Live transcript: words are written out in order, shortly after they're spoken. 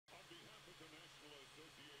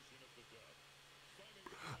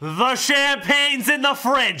The champagne's in the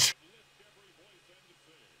fridge.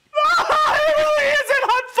 It really isn't.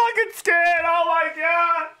 I'm fucking scared. Oh my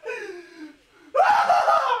god.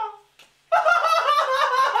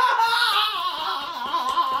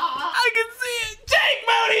 I can see it. Jake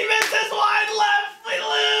Moody misses wide left. We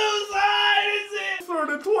lose. It's 3rd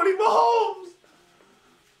and 20 Mahomes.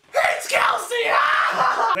 It's Kelsey.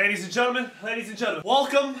 Ladies and gentlemen,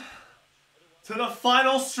 welcome to the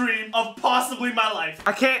final stream of possibly my life.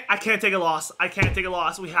 I can't take a loss. I can't take a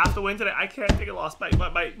loss. We have to win today. I can't take a loss. My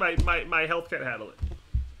health can't handle it.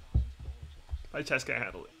 My chest can't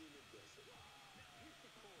handle it.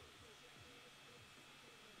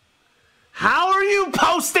 How are you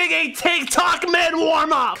posting a TikTok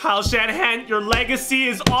mid-warm-up? Kyle Shanahan, your legacy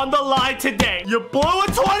is on the line today. You blew a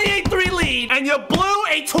 28-3 lead, and you blew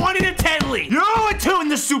a 20-10 lead. You're 0-2 in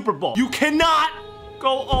the Super Bowl. You cannot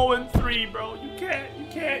go 0-3, bro. You can't.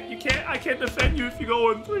 I can't defend you if you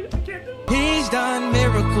go 0-3. I can't do it. He's done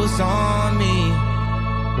miracles on me.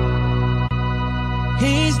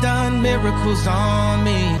 He's done miracles on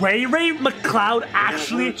me. Ray McLeod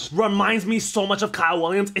actually reminds me so much of Kyle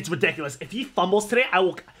Williams. It's ridiculous. If he fumbles today,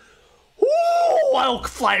 I'll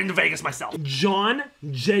fly into Vegas myself. John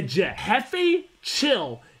JefeZhai. Hefe,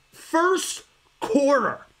 chill. First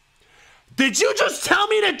quarter. Did you just tell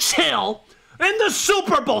me to chill in the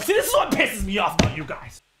Super Bowl? See, this is what pisses me off about you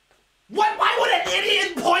guys. Why would an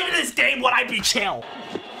idiot point in this game would I be chill?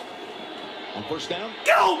 On first down.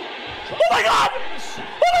 Go! Oh my god!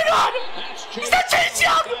 Oh my god! Is that Chase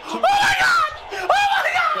Young? Oh my god! Oh my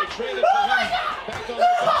god! They traded Oh for my him god! back on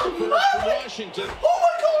the for Washington. Oh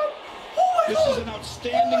my god! Oh my This god! is an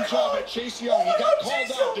outstanding job at Chase Young. He got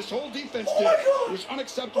called out. This whole defense did. It was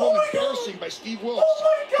unacceptable and embarrassing by Steve Wilkes.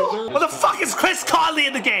 What the fuck is Chris Conley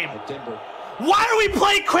in the game? Why are we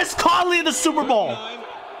playing Chris Conley in the Super Bowl?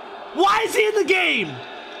 Why is he in the game?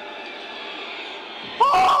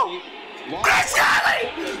 Oh! Chris Conley!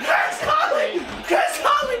 Chris Conley! Chris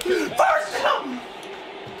Conley! First down!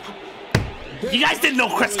 You guys didn't know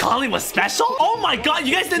Chris Conley was special? Oh my god,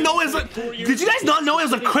 you guys didn't know it was a... Did you guys not know it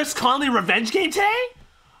was a Chris Conley revenge game today?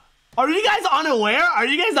 Are you guys unaware? Are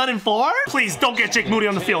you guys uninformed? Please, don't get Jake Moody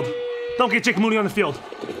on the field. Don't get Jake Moody on the field.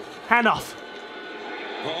 Hand off.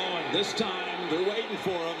 Oh, and this time they're waiting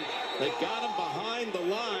for him. They got him behind the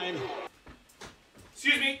line.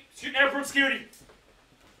 Excuse me, airport security.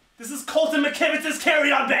 This is Colton McKivitz's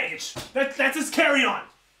carry-on baggage. That's his carry-on.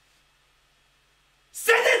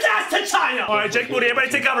 Send his ass to China! Alright, Jake Moody,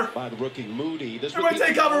 everybody take cover. By the rookie Moody. This Everybody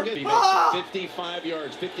take cover. 55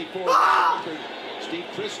 yards, 54. Steve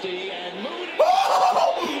Christie and Moody.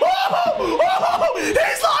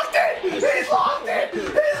 He's locked in! He's locked in!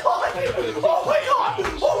 He's locked in! Oh my god!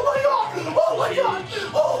 Oh my god! Oh my god!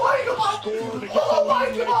 Oh my god! Oh my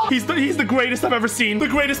god! He's the greatest I've ever seen. The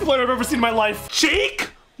greatest player I've ever seen in my life. Jake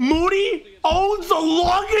Moody owns the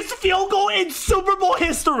longest field goal in Super Bowl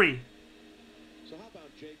history. So how about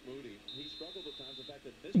Jake Moody? He struggled at times. In fact,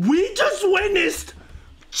 that We just witnessed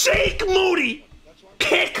Jake Moody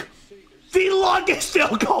kick the longest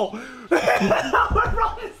field goal.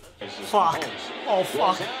 Fuck. Oh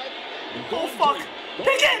fuck. Oh fuck.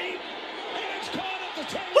 Pick it!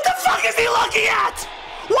 What the fuck is he looking at?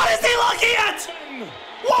 What is he looking at?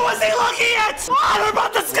 What was he looking at? Oh, they're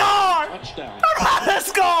about to score! They're about to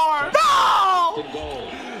score! No!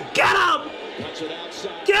 Get him!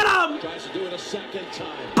 Get him!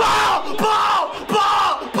 Ball! Ball!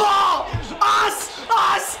 Ball! Ball! Us!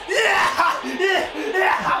 Us! Yeah! Yeah!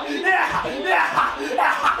 Yeah! Yeah!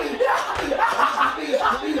 Yeah!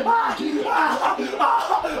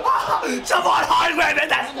 Javon Hargrave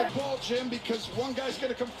and that's the ball, Jim, because one guy's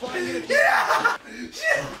gonna come flying in. Yeah!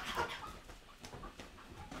 Yeah!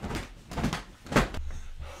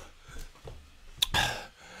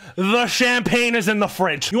 The champagne is in the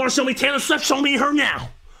fridge. You want to show me Taylor Swift? Show me her now.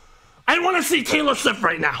 I want to see Taylor Swift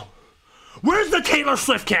right now. Where's the Taylor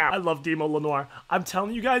Swift cam? I love Demo Lenoir. I'm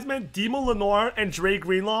telling you guys, man, Demo Lenoir and Dre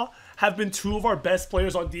Greenlaw have been two of our best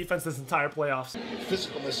players on defense this entire playoffs.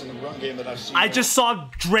 Physicalness in the run game that I've seen. I just saw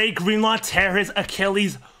Dre Greenlaw tear his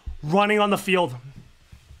Achilles running on the field.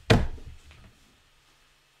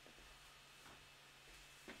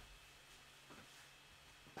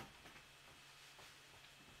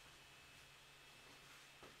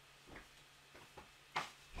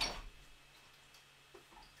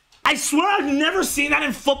 I swear I've never seen that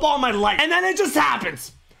in football in my life. And then it just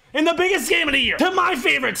happens. In the biggest game of the year. To my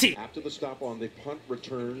favorite team. After the stop on the punt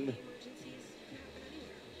return.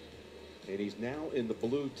 And he's now in the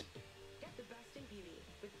blue. Get the best in beauty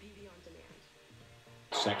with Beauty on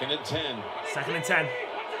Demand. 2nd and 10. 2nd and 10.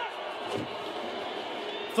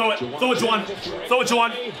 Throw it, Juwan. Throw it,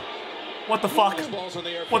 Juwan. What the fuck?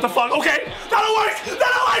 What the fuck? Okay, that'll work!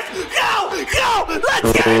 That'll work! Go! Go!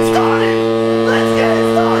 Let's get it started! Let's get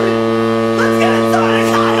it started! Let's get it started,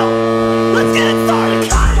 Kyle! Let's get it started,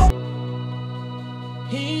 Kyle!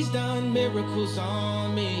 He's done miracles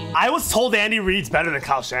on me. I was told Andy Reid's better than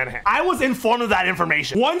Kyle Shanahan. I was informed of that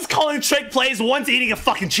information. One's calling trick plays, one's eating a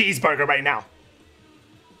fucking cheeseburger right now.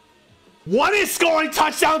 One is scoring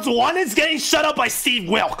touchdowns, one is getting shut up by Steve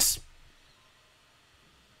Wilkes.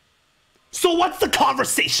 So what's the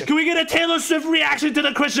conversation? Can we get a Taylor Swift reaction to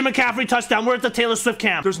the Christian McCaffrey touchdown? We're at the Taylor Swift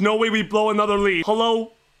camp. There's no way we blow another lead.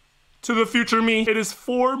 Hello to the future me. It is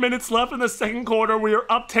 4 minutes left in the second quarter. We are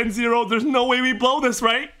up 10-0. There's no way we blow this,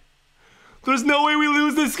 right? There's no way we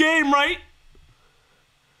lose this game, right?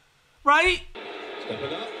 Right? Step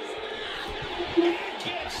it up.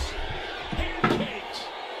 Pancakes. Pancakes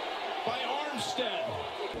by Armstead.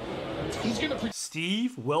 He's gonna.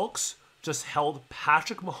 Steve Wilkes just held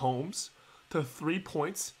Patrick Mahomes to 3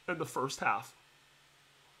 points in the first half.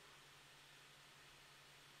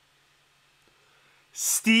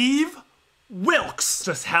 Steve Wilkes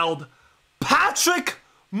just held Patrick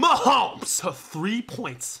Mahomes to 3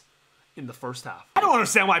 points in the first half. I don't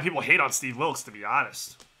understand why people hate on Steve Wilkes, to be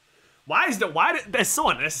honest. That's so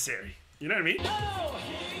unnecessary. You know what I mean?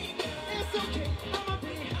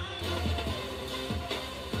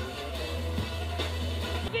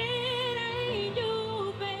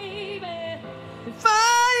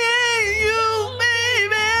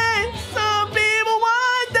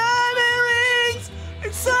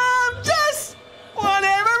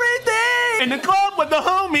 In the club with the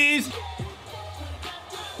homies.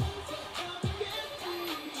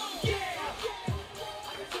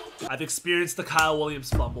 I've experienced the Kyle Williams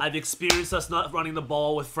fumble. I've experienced us not running the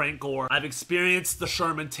ball with Frank Gore. I've experienced the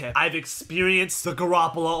Sherman tip. I've experienced the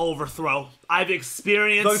Garoppolo overthrow. I've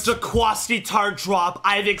experienced the Jaquiski Tartt drop.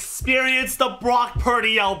 I've experienced the Brock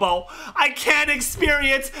Purdy elbow. I can't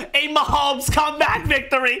experience a Mahomes comeback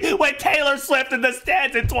victory with Taylor Swift in the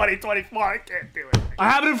stands in 2024. I can't do it. I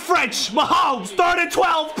have it in French. Mahomes, 3rd and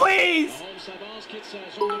 12, please.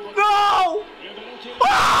 No!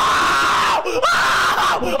 Oh!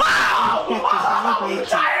 Oh! Oh!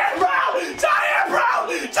 Tire, bro! Tire, bro!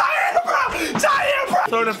 Tire, bro! Tire, bro!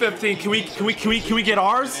 3rd and 15. Can we get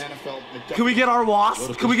ours? Can we get our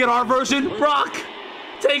wasp? Can we get our version? Brock,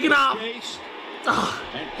 take it up.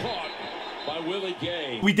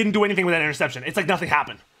 We didn't do anything with that interception. It's like nothing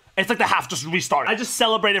happened. It's like the half just restarted. I just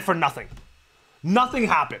celebrated for nothing. Nothing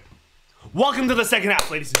happened. Welcome to the second half,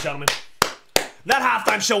 ladies and gentlemen. That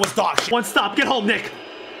halftime show was dog shit. One stop, get home, Nick.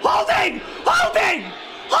 Holding! Holding!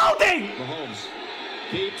 Holding! Mahomes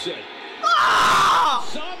keeps it. Ah!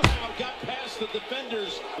 Somehow got past the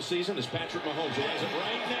defenders. The season is Patrick Mahomes. He has it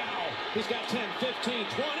right now. He's got 10, 15,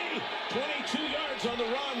 20, 22 yards on the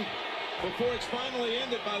run before it's finally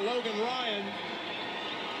ended by Logan Ryan.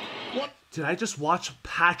 Did I just watch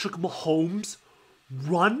Patrick Mahomes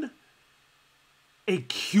run a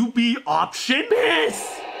QB option?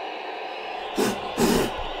 Miss!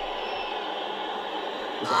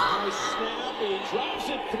 Nice snap, he drives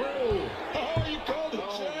it through. Oh, you called it,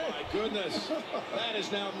 Jay. Oh, my goodness. That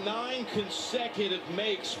is now 9 consecutive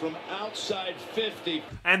makes from outside 50.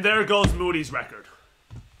 And there goes Moody's record.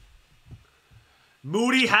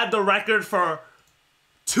 Moody had the record for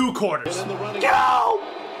 2 quarters. Go!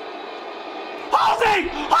 Holding!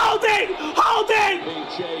 Holding! Holding! Big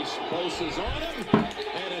chase, Bosa's on him,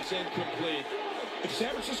 and it's incomplete. If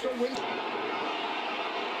San Francisco wins...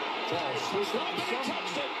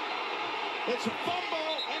 touched it. It's a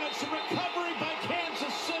fumble, and it's a recovery by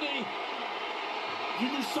Kansas City. You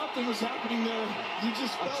knew something was happening there. You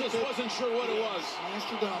just felt it. I just wasn't sure what it was.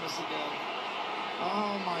 Nostradamus again.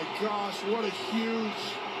 Oh, my gosh. What a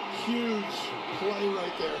huge, huge play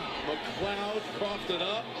right there. McLeod coughed it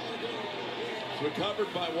up.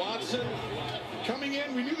 Recovered by Watson. Coming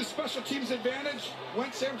in, we knew the special teams advantage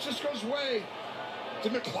went San Francisco's way.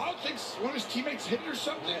 Did McLeod think one of his teammates hit it or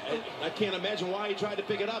something? I can't imagine why he tried to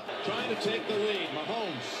pick it up. Trying to take the lead.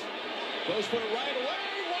 Mahomes goes for it right away.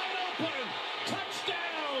 Wide open.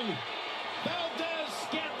 Touchdown.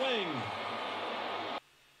 Valdez-Scantling.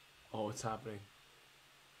 Oh, it's happening.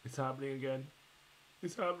 It's happening again.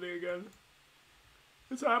 It's happening again.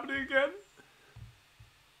 It's happening again.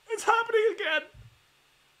 It's happening again.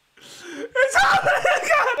 It's happening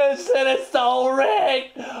again. This shit is so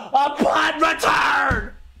rigged. A punt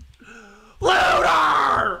return.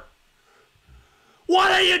 Looter.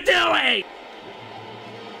 What are you doing?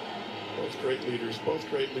 Both great leaders. Both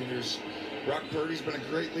great leaders. Brock Purdy's been a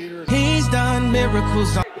great leader. He's done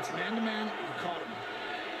miracles. It's man-to-man. You caught him.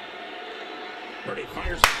 Purdy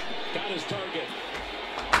fires. Got his target.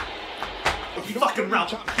 If you fucking route.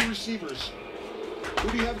 Top 2 receivers. Who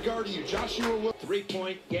do you have guarding you? Joshua Will.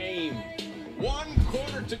 3-point game. 1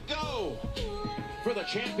 quarter to go for the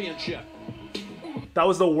championship. That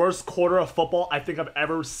was the worst quarter of football I think I've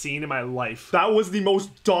ever seen in my life. That was the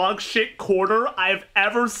most dog shit quarter I've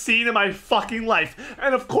ever seen in my fucking life.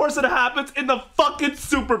 And of course it happens in the fucking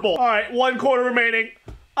Super Bowl. All right, 1 quarter remaining.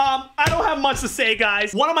 I don't have much to say,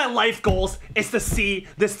 guys. One of my life goals is to see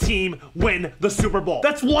this team win the Super Bowl.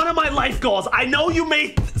 That's one of my life goals. I know you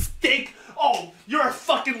may think, oh, you're a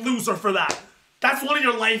fucking loser for that. That's one of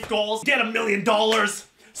your life goals. Get $1 million,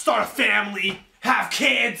 start a family, have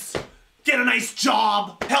kids, get a nice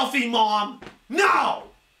job, healthy mom. No!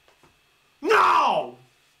 No!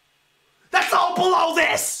 That's all below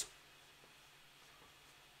this!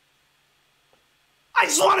 I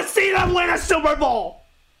just want to see them win a Super Bowl!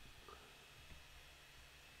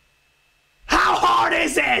 How hard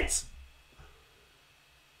is it?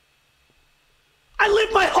 I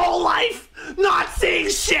lived my whole life not seeing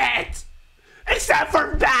shit! Except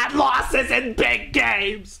for bad losses in big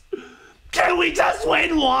games! Can we just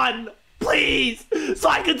win one? Please, so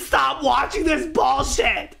I can stop watching this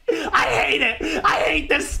bullshit. I hate it. I hate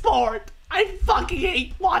this sport. I fucking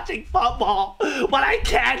hate watching football, but I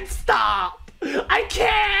can't stop. I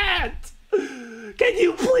can't. Can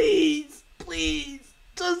you please,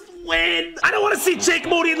 just win? I don't want to see Jake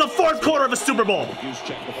Moody in the 4th quarter of a Super Bowl.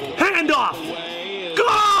 Hand off.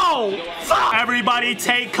 Go! Fuck. Everybody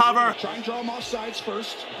take cover. Try and draw them off sides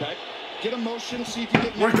first. Okay. Get a motion, see if you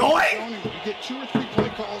get... We're going? You get 2 or 3 play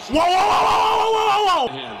calls. Whoa, whoa, whoa, whoa, whoa, whoa,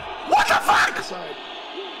 whoa! What the fuck?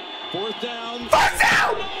 4th down. 1st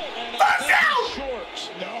down! 1st down!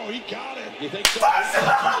 Short. No, he got it. You think so? 1st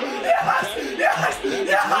down! Yes! Yes!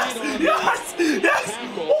 Yes! Yes! Yes!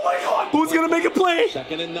 Oh my God! Who's gonna make a play?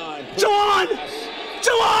 2nd and 9. John!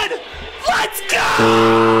 John! Let's go!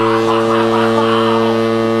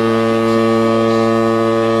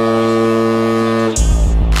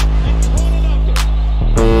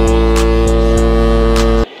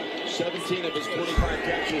 17 of his 25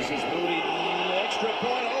 catches is Moody. Extra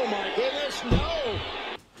point. Oh my goodness, no!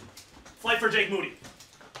 Flight for Jake Moody.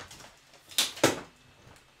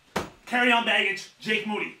 Carry on baggage, Jake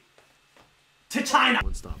Moody. To China.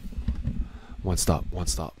 One stop. One stop. One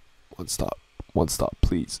stop. One stop. One stop.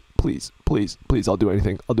 Please. Please. Please. Please. I'll do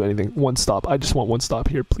anything. I'll do anything. One stop. I just want one stop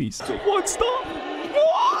here, please. One stop.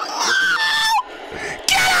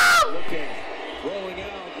 Get him! Looking. Rolling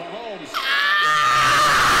out. Mahomes.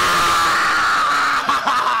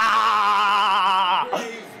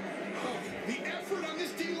 The effort on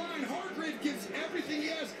this D-line. Hargrave gives everything he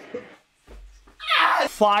has.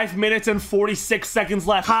 5 minutes and 46 seconds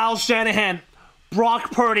left. Kyle Shanahan,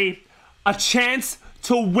 Brock Purdy, a chance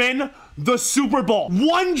to win the Super Bowl.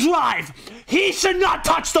 1 drive. He should not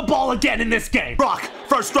touch the ball again in this game. Brock,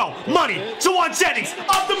 first throw, money, Jawan Jennings,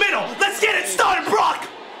 up the middle. Let's get it started, Brock.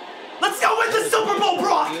 Let's go win the Super Bowl,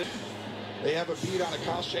 Brock. They have a beat on a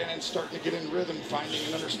Kyle Shanahan starting to get in rhythm, finding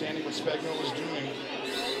and understanding what Spagnuolo's doing.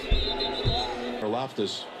 Or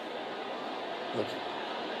Loftus. Look,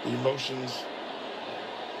 the emotions.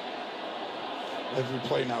 Every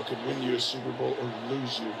play now could win you a Super Bowl or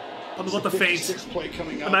lose you. I'm about to faint. Play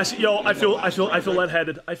coming up. I'm actually, yo, I feel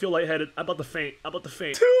lightheaded. I feel lightheaded. I'm about to faint. I'm about to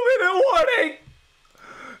faint. 2-minute warning.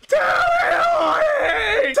 2-minute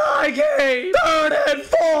warning. Tie game. 3rd and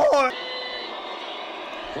 4.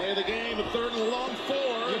 Play of the game, a 3rd and long 4.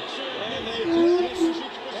 And they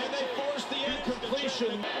force the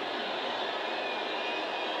incompletion.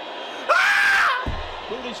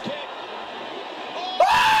 Moody's kick.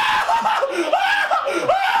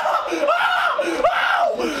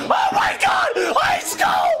 Oh my God! Ice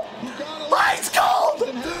cold! Ice cold!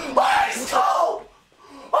 Ice cold!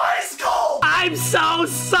 Ice cold! I'm so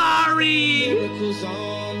sorry! Miracles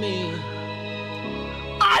on me.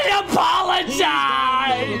 I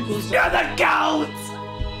apologize! You're the GOAT!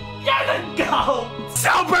 You're the GOAT!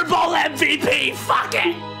 Super Bowl MVP! Fuck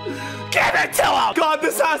it! Give it to him! God,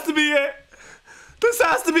 this has to be it! This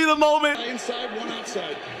has to be the moment! Inside, 1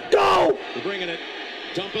 outside. Go! They're bringing it.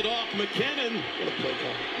 Dump it off. McKinnon. What a play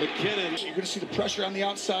call. McKinnon. You're going to see the pressure on the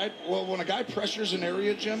outside. Well, when a guy pressures an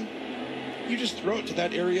area, Jim, you just throw it to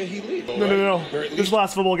that area he leaves. No. This is the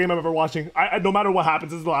last football game I'm ever watching. No matter what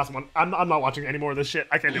happens, this is the last one. I'm not watching any more of this shit.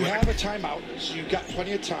 I can't do it. You have a timeout, so you've got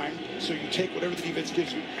plenty of time, so you take whatever the defense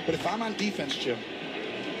gives you. But if I'm on defense, Jim,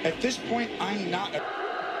 at this point, I'm not.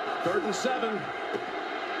 3rd and 7.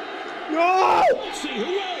 No! Let's see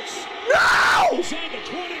who else. No! Inside the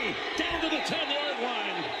 20, down to the 10-yard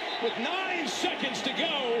line with 9 seconds to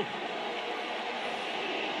go.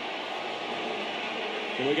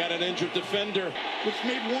 And we got an injured defender. Which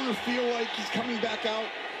made Warner feel like he's coming back out.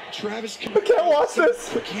 Travis I can't watch this.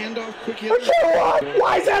 Quick handoff, quick hit. I can't watch.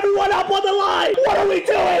 Why is everyone up on the line? What are we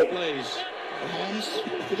doing? Plays. Mahomes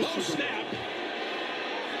for the Low snap.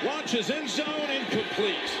 Launches end zone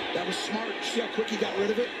incomplete. That was smart. See how quick he got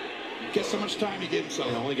rid of it? Guess how much time he gave himself.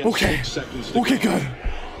 And only gets Okay. 6 seconds to Okay, go. good.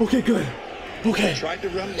 Okay, good. Okay. Tried to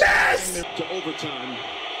run Yes! To overtime.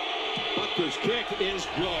 Butker's kick is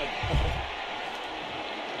good.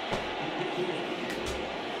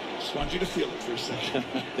 Just want you to feel it for a second.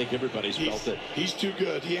 I think everybody's felt it. He's too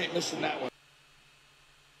good. He ain't missing that one.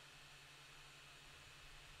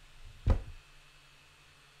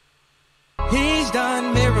 He's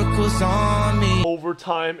done miracles on me.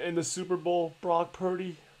 Overtime in the Super Bowl. Brock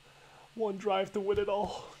Purdy. One drive to win it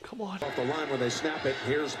all. Come on. Off the line when they snap it.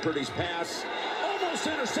 Here's Purdy's pass. Almost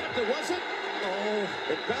intercepted, was it? Oh,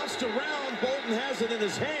 it bounced around. Bolton has it in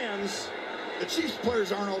his hands. The Chiefs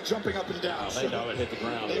players aren't all jumping up and down. They know it hit the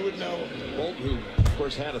ground. They would know. Bolton, who, of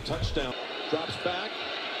course, had a touchdown. Drops back.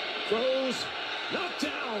 Throws. Knocked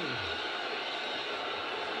down.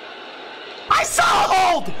 I saw a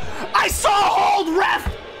hold! I saw a hold, ref!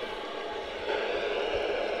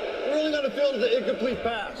 Early on the field is an incomplete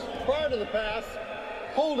pass. Prior to the pass,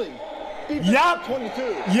 holding. Yup. 22.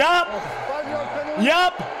 Yup. 5-yard penalty.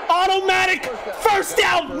 Yup. Automatic first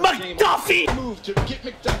down, McDuffie. Move to get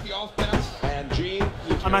McDuffie off balance. And Gene.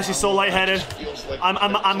 I'm actually so lightheaded. Feels like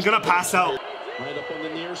I'm gonna pass out. Right up on the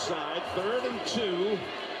near side. 3rd and 2.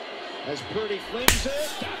 As Purdy flings it.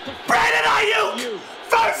 Brandon Ayuk!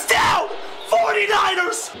 First down!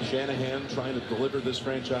 49ers! Shanahan trying to deliver this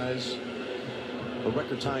franchise a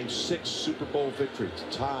record-tying 6 Super Bowl victories.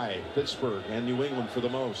 Tie Pittsburgh and New England for the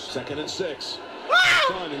most. 2nd and 6.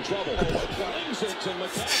 Son in trouble. Flings it to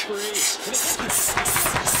McCaffrey.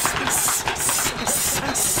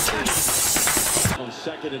 On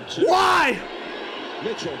 2nd and 2. Why?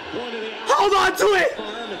 Mitchell going to the out. Hold on to it!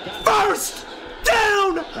 First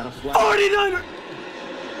down! 49ers!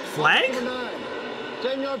 Flag? Number 9.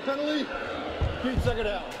 10-yard penalty. Repeat second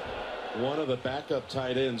down. One of the backup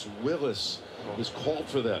tight ends, Willis, is called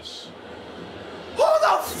for this. Who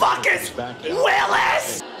the fuck is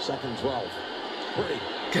Willis? 2nd 12. Purdy.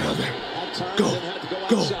 Get out there. Had time, Go. then had to go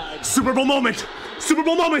Go. outside. Super Bowl moment. Super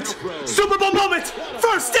Bowl moment. Super Bowl moment.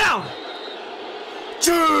 First down.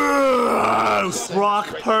 Juice. Brock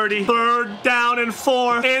Purdy. 3rd down and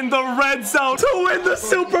 4 in the red zone to win the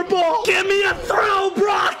Super Bowl. Give me a throw,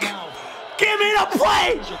 Brock. Give me a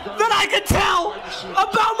play that I can tell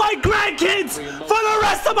about my grandkids for the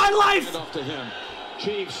rest of my life. Off to him.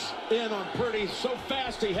 Chiefs in on Purdy so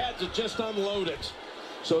fast he had to just unload it.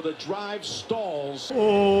 So the drive stalls.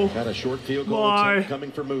 Oh, Got a short field goal my attempt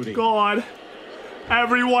coming for Moody. God.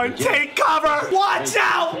 Everyone take cover. Watch From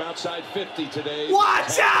out. outside 50 today.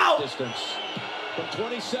 Watch out. Distance. From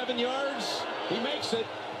 27 yards, he makes it.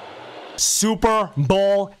 Super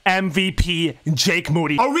Bowl MVP Jake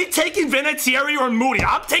Moody. Are we taking Vinatieri or Moody?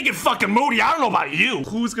 I'm taking fucking Moody. I don't know about you.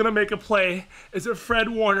 Who's gonna make a play? Is it Fred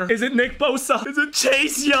Warner? Is it Nick Bosa? Is it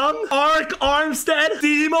Chase Young? Arik Armstead?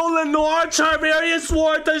 Demo Lenore? Charvarius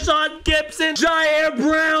Ward? Deshaun Gibson? Jair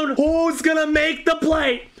Brown? Who's gonna make the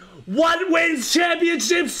play? What wins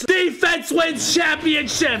championships? Defense wins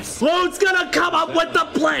championships. Who's gonna come up with the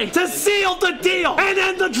play to seal the deal and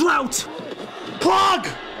end the drought? Plug!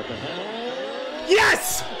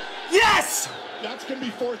 Yes! Yes! That's going to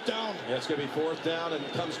be 4th down. Yeah, it's going to be 4th down, and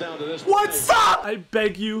it comes down to this. What's up? I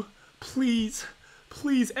beg you, please,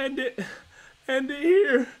 please end it. End it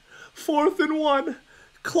here. 4th and 1.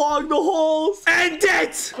 Clog the holes. End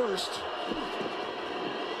it! First.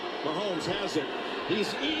 Mahomes has it.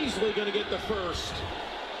 He's easily going to get the first.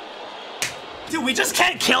 Dude, we just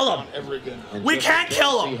can't kill him. Ever again. We can't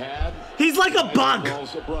kill him. He's like a bug.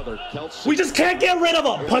 We just can't get rid of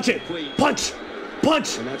him. Punch it. Punch.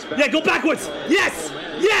 Punch. Yeah, go backwards. Yes.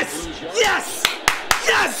 Yes. Yes.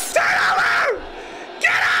 Yes. Turn over.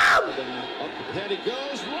 Get him. There he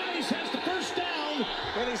goes. Rice has the first down,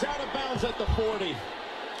 and he's out of bounds at the 40.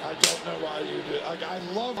 I don't know why you do. I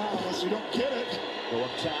love Mahomes. You don't get it. Go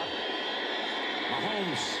up top.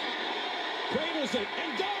 Mahomes cradles it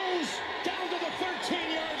and goes down to the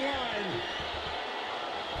 13-yard line.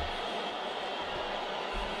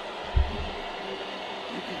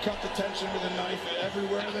 You can cut the tension with a knife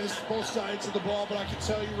everywhere. There's both sides of the ball, but I can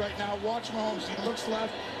tell you right now, watch Mahomes. He looks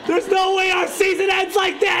left. There's no way our season ends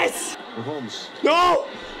like this. Mahomes No.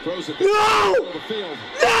 throws it No. to the field.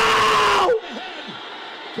 No.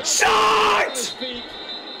 Short.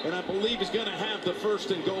 And I believe he's going to have the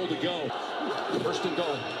 1st and goal to go. 1st and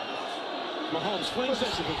goal. Mahomes flings it.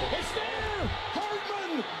 It's there.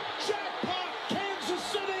 Hardman. Jackpot. Kansas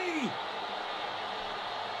City.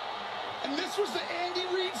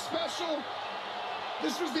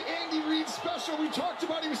 talked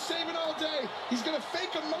about, he was saving all day. He's going to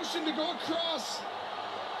fake a motion to go across.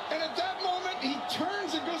 And at that moment, he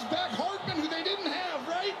turns and goes back Hartman, who they didn't have,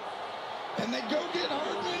 right? And they go get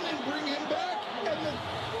Hartman and bring him back. And the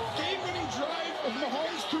game-winning drive of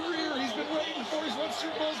Mahomes' career, he's been waiting for. He's won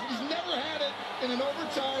Super Bowls, but he's never had it in an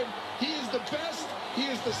overtime. He is the best. He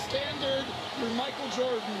is the standard. Your Michael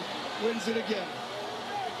Jordan wins it again.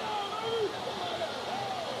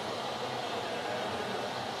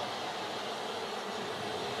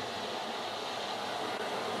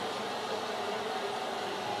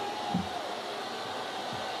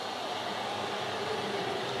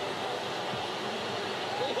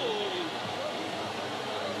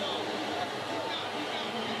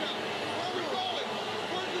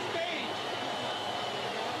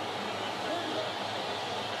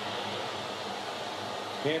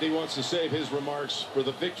 Andy wants to save his remarks for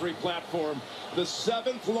the victory platform. The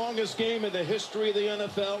 7th longest game in the history of the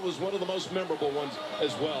NFL was one of the most memorable ones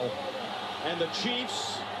as well. And the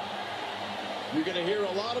Chiefs, you're going to hear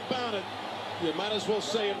a lot about it. You might as well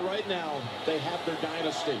say it right now. They have their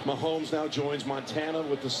dynasty. Mahomes now joins Montana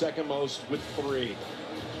with the 2nd most with 3.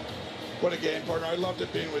 What a game, partner. I loved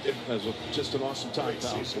it being with you. That was just an awesome time,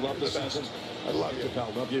 pal. Love the season. I love you,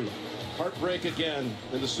 pal. Love you. Heartbreak again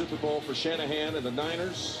in the Super Bowl for Shanahan and the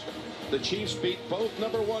Niners. The Chiefs beat both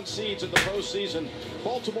 #1 seeds in the postseason,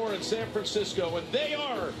 Baltimore and San Francisco, and they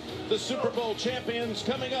are the Super Bowl champions.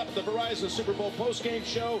 Coming up, the Verizon Super Bowl postgame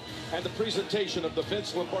show and the presentation of the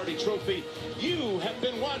Vince Lombardi Trophy. You have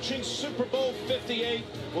been watching Super Bowl 58.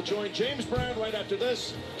 We'll join James Brown right after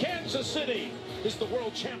this. Kansas City is the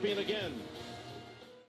world champion again.